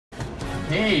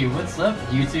Hey, what's up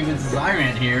YouTube? It's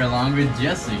Zyrant here along with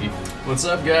Jesse. What's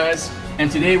up, guys? And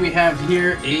today we have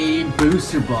here a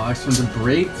booster box from the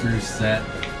Breakthrough set.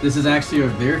 This is actually our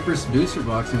very first booster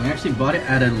box, and we actually bought it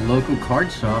at a local card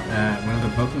shop at one of the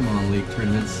Pokemon League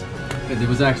tournaments. It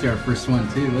was actually our first one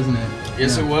too, wasn't it?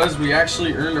 Yes, yeah. It was. We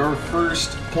actually earned our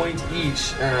first point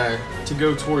each to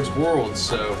go towards Worlds,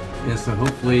 so... Yeah, so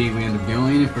hopefully we end up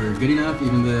going if we're good enough,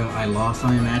 even though I lost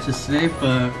all my matches today,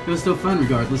 but it was still fun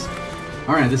regardless.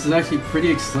 Alright, this is actually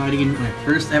pretty exciting. My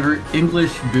first ever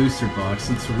English booster box,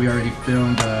 since we already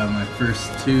filmed my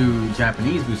first two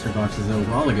Japanese booster boxes a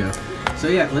while ago. So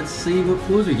yeah, let's see what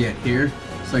pulls we get here.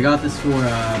 So I got this for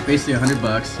basically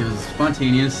 $100. It was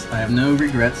spontaneous. I have no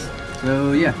regrets.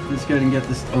 So yeah, let's go ahead and get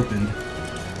this opened.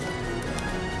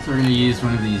 So we're going to use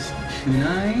one of these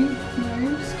kunai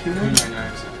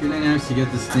knives to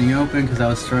get this thing open, because I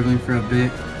was struggling for a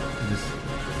bit.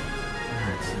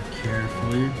 Alright, so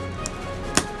carefully.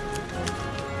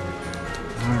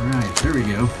 Alright, there we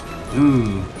go.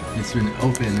 Ooh, it's been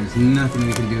open. There's nothing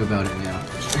we can do about it now.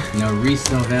 No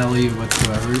resale value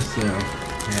whatsoever, so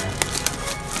yeah.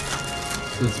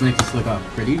 So let's make this look all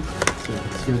pretty. So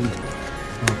let's go ahead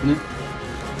and open it.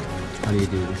 How do you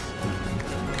do this? I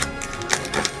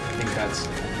think that's...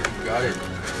 got it.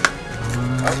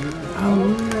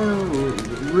 Oh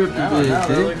no! Rip it. No, that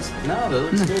looks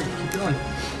good. Keep going.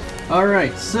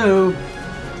 Alright, so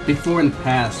before in the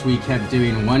past we kept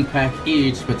doing one pack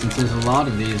each, but since there's a lot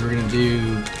of these, we're going to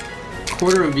do a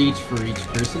quarter of each for each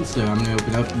person. So I'm going to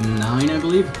open up 9, I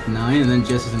believe. 9, and then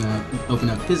Jess is going to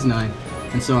open up his 9,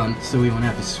 and so on, so we won't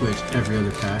have to switch every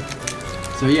other pack.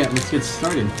 So yeah, let's get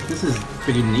started. This is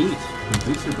pretty neat, the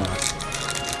booster box.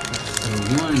 So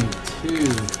 1, 2,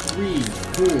 3,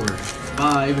 4,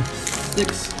 5,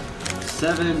 6,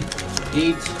 7,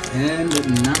 8, and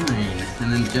 9.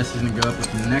 And then Jess is going to go up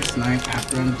with the next 9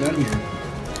 after I'm done here.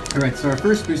 Alright, so our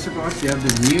first booster box, we have the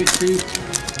Mewtwo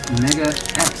Mega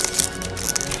X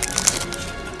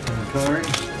card.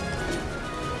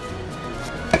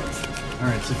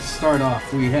 Alright, so to start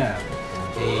off, we have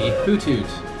a Hoothoot,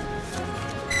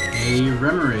 a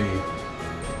Remoraid,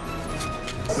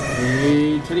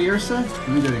 a Teddiursa. Let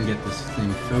me go ahead and get this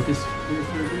thing focused here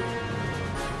for a bit.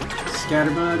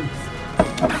 Scatterbug,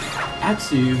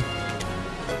 Atsu,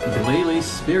 Glalie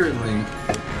Spirit Link,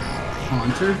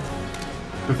 Haunter,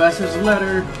 Professor's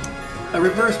Letter, a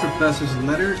Reverse Professor's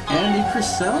Letter, and a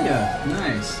Cresselia.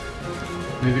 Nice.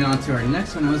 Moving on to our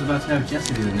next one. I was about to have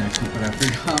Jesse do the next one, but I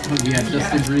forgot what we had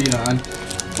just agreed on.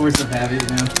 Force of habit, you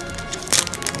know.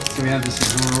 So we have this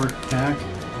Zoroark pack,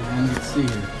 and let's see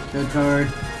here. Code card.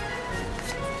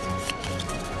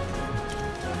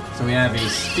 So we have a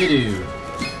Skidoo,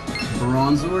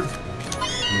 Bronzor,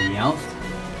 Meowth,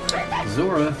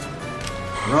 Zora,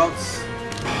 Ralts,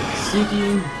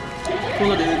 Seeking,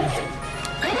 Quilladin,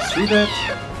 Sweetbet,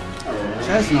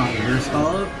 Chesnaught Reverse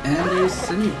Hollow, and a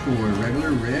Simipour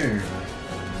regular rare.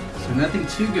 So nothing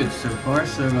too good so far,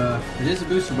 so it is a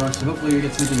booster box, so hopefully we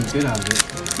get something good out of it.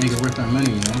 Make it worth our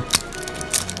money, you know.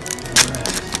 Alright.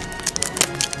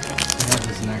 So I have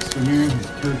this next one here, his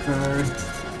code card.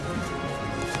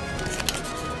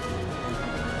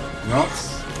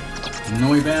 Ralts,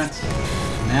 Noibat,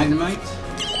 Magnemite,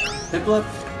 Piplup,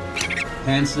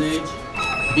 Pansage,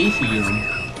 Beefeon,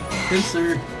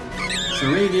 Pinsir,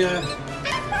 Saravia,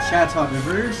 Chatot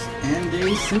Reverse, and a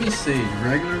Simisage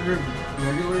regular rare.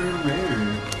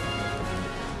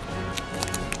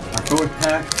 Our fourth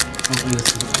pack, hopefully this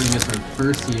is giving us our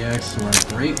first EX, so our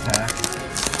great pack.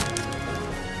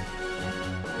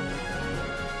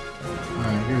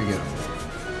 Alright, here we go.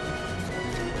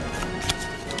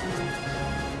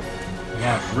 We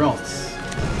have Ralts,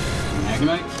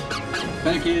 Magnemite,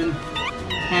 Fennekin,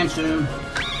 Pancham,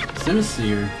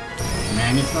 Simisear,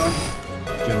 Magneton,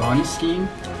 Giovanni Scheme,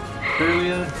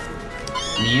 Kirlia,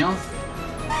 Meowth,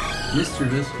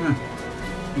 Mischievous.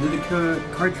 We did a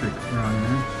card trick wrong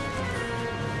there.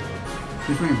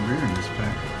 There's very rare in this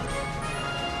pack.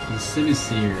 The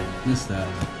Simisear, missed that.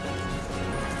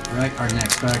 Right, our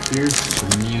next pack here is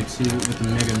the Mewtwo with the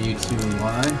Mega Mewtwo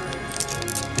Y,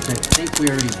 which I think we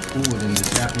already pulled in the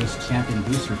Japanese Champion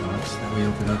booster box that we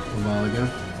opened up a while ago.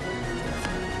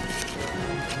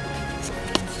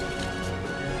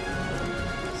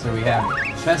 So we have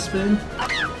Chespin,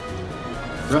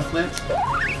 Rufflet,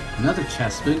 another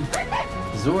Chespin,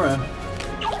 Zora,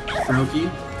 Froakie,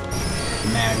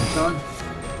 Magneton,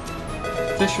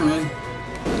 Fisherman,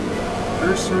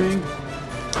 Ursaring,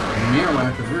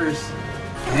 Marowak Reverse,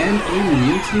 and a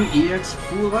Mewtwo EX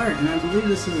Full Art. And I believe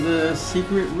this is the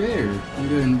secret rare. I'm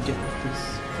going to get this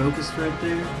focused right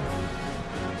there.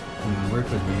 Work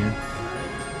with me here.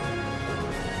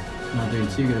 Not doing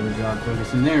too good of a job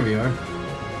focusing. There we are.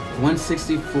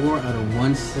 164 out of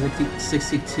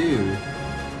 162.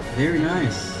 Very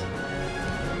nice.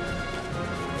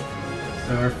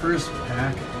 So our first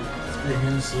pack. Let's get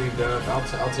him sleeved up.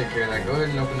 I'll take care of that. Go ahead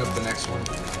and open up the next one.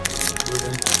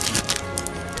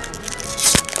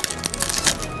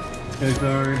 Code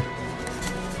card.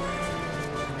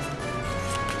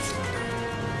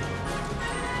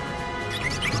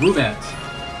 Woobat.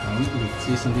 Oh, you can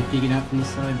see something peeking out from the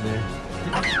side there.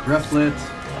 Rufflet.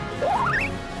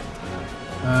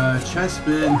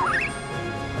 Chespin.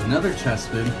 Another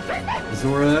Chespin.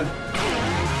 Zora.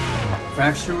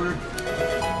 Fracture.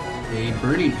 A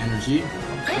Burning Energy.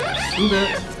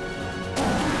 Woobat.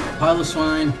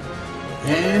 Piloswine.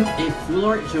 And a Full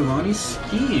Art Giovanni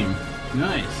Scheme.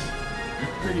 Nice.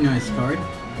 Pretty nice card.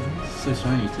 So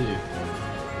shiny too.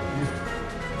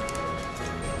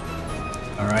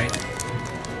 Alright.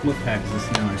 What pack is this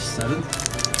now? Our 7th?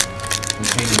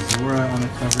 Containing Zora on the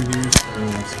cover here, so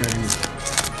let's go and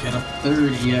get a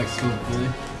 3rd EX hopefully.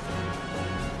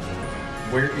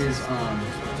 Where is your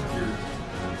here?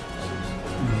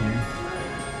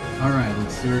 Alright,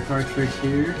 let's do our card trick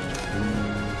here.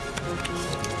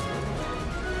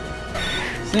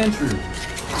 Sandshrew.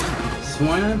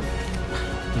 Swine.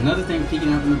 Another thing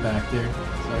peeking out in the back there.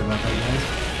 Sorry about that, guys.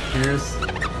 Paris.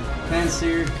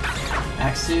 Panseer.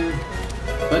 Axew.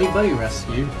 Buddy Buddy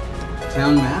Rescue.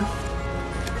 Town Map.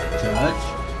 Judge.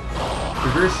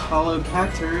 Reverse Hollow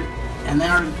Cacturd. And then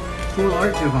our Full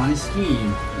Art Giovanni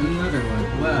Scheme. Another one.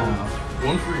 Wow.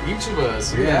 one for each of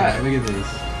us? Yeah, look at this.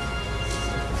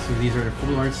 So these are the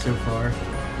full arts so far.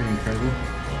 Pretty incredible.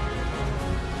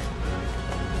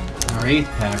 Our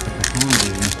 8th pack with the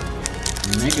Houndoom.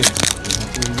 Mega.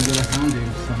 Hopefully we get a Houndoom.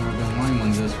 Somehow I've been wanting one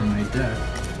of those for my deck.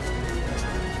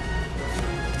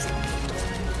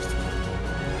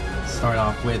 Start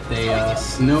off with a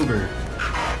Snover,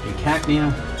 a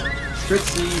Cacnea,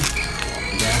 Strixie,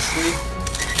 Ghastly,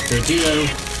 Dodrio,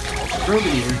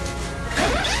 Frogadier,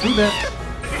 Woobat,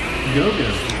 Go-Go,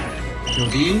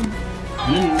 Goldeen,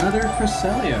 and another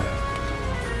Cresselia.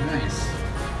 Nice.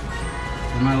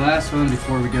 And my last one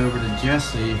before we go over to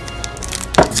Jesse,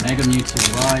 Mega Mewtwo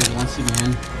Live once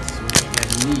again. So what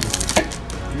do we need?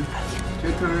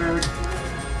 Good card.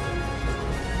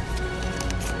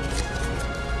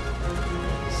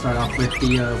 Start off with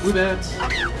the Woobat,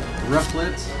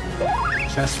 Rufflet,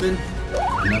 Chespin,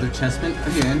 another Chespin,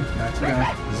 again, back to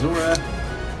back, Zora,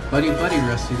 Buddy Buddy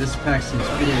Rescue. This pack seems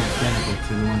pretty identical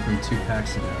to the one from 2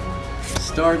 packs ago.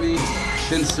 Starmie,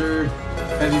 Pinsir,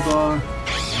 Heavy Ball,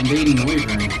 and a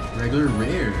Noivern, regular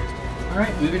rare.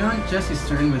 Alright, moving on, Jesse's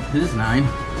turn with his 9.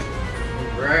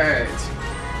 Right.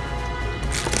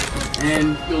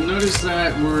 And you'll notice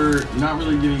that we're not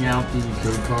really giving out the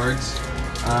code cards.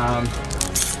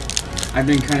 I've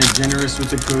been kind of generous with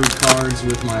the code cards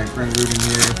with my friend Ruben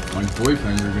here, my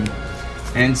boyfriend Ruben.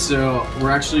 And so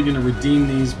we're actually going to redeem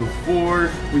these before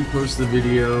we post the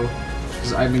video,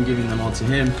 because I've been giving them all to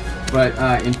him. But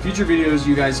in future videos,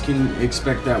 you guys can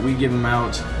expect that we give them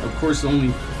out. Of course,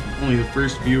 only the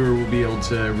first viewer will be able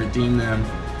to redeem them.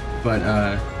 But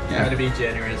yeah. Try to be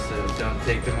generous, so don't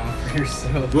take them off for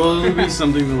yourself. Well, it'll be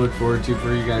something to look forward to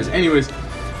for you guys. Anyways,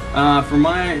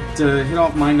 to hit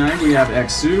off my 9, we have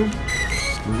Axew,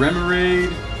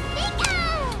 Remoraid,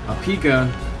 a Pika,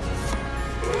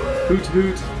 Hoot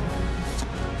Hoot,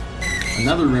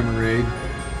 another Remoraid,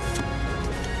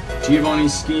 Giovanni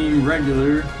Scheme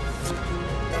regular,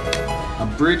 a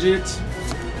Bridget,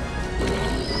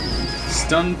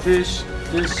 Stunfish,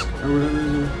 or whatever it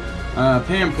is,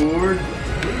 Pampor,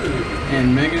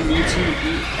 and Mega Mewtwo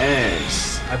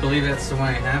EX. I believe that's the one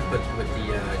I have, but with the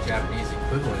Japanese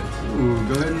equivalent. Ooh,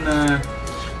 go ahead and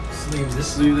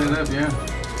sleeve that up, yeah.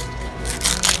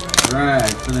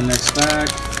 Alright, for the next pack,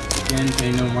 again,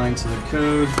 pay no mind to the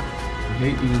code. I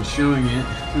hate even showing it.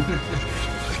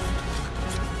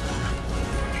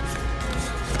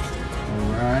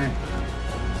 Alright.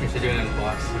 If you're doing an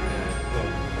unboxing,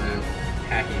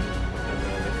 hacking of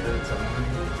the codes online.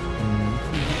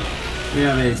 We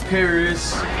have a Paris,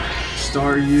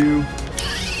 Staryu,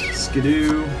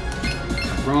 Skidoo,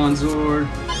 Bronzor,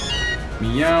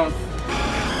 Meowth,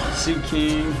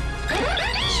 Seaking,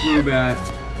 Swoobat,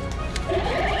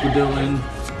 Vidillin,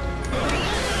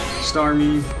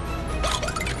 Starmie,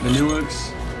 Vanillux,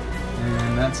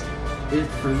 and that's it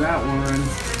for that one.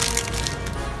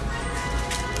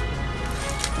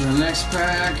 For the next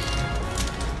pack,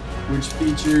 which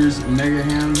features Mega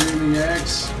Houndoom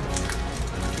EX,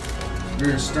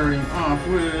 we're starting off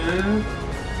with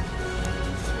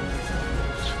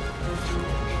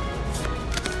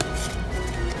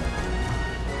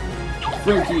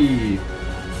Froakie,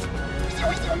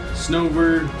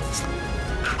 Snover,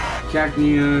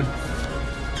 Cacnea,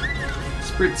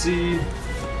 Spritzy,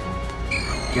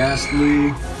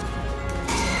 Ghastly,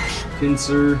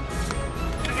 Pinsir,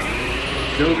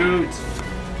 Gogoat,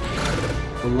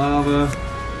 Balava,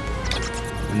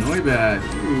 and Noibat.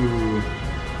 Ooh,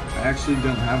 I actually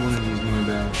don't have one of these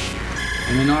Noibat.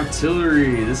 And then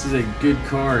Octillery. This is a good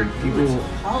card. People,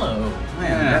 Hollow. Man,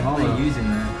 Yeah, definitely Hollow. using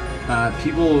that.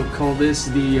 people call this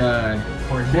the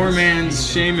poor man's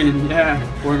shaman. Yeah,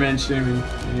 poor man's shaman.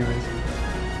 Anyways.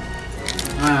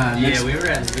 Yeah, we were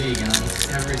at League and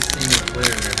almost every single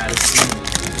player had a shaman.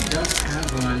 If you don't have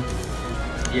one,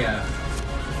 yeah,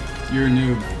 You're a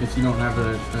noob if you don't have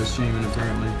a shaman,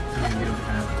 apparently. you don't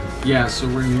have Yeah, so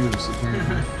we're noobs,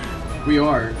 apparently. We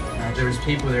are. There was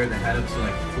people there that had up to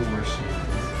like 4 shamans.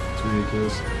 It's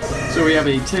ridiculous. So we have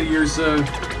a Teddiursa,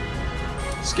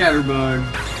 Scatterbug,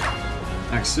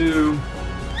 Axew,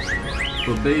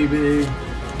 Babebe,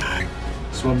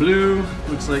 Swablu,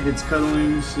 looks like it's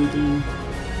cuddling, sleeping.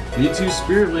 Mewtwo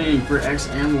Spirit Link for X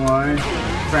and Y.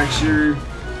 Fracture,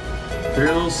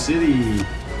 Parallel City.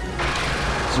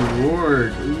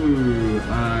 Zoroark, ooh,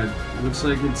 looks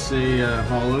like it's a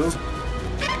hollow.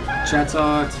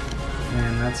 Chatot,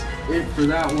 and that's it for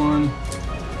that one.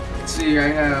 Let's see, I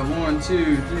have 1,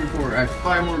 2, 3, 4, I have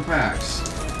 5 more packs.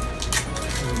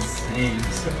 Insane.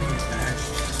 So many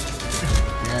packs.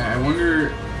 Yeah, I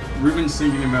wonder, Ruben's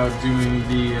thinking about doing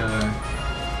the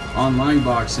online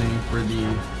boxing for the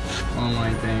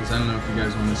online things. I don't know if you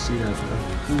guys want to see that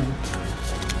though.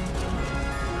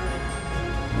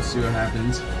 We'll see what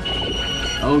happens.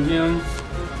 Elgium,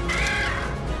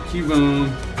 Cubone,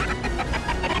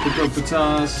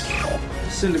 Hippopotas,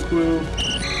 Cyndaquil,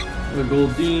 the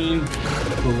Goldeen,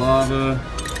 Balava,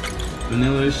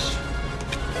 Vanillish,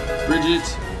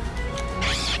 Bridget.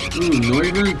 Ooh,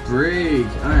 Noivern Break.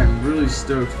 I am really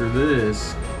stoked for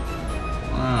this.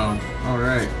 Wow.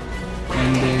 Alright.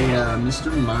 And a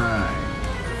Mr. Mime.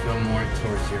 Go more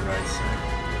towards your right side.